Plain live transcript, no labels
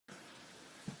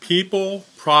People,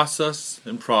 process,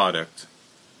 and product.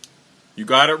 You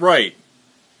got it right.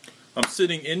 I'm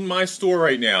sitting in my store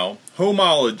right now,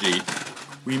 Homology.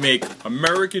 We make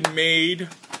American-made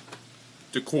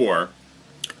decor.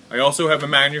 I also have a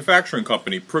manufacturing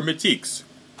company, Primitiques.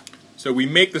 So we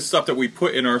make the stuff that we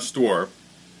put in our store.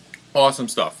 Awesome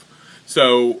stuff.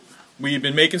 So we've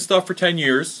been making stuff for 10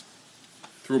 years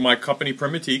through my company,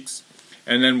 Primitiques.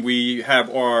 And then we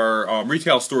have our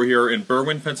retail store here in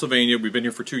Berwyn, Pennsylvania. We've been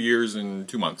here for 2 years and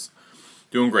 2 months.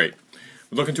 Doing great.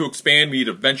 We're looking to expand. We need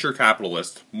a venture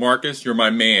capitalist. Marcus, you're my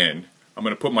man. I'm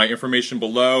going to put my information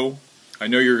below. I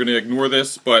know you're going to ignore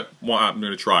this, but I'm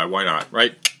going to try. Why not,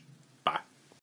 right?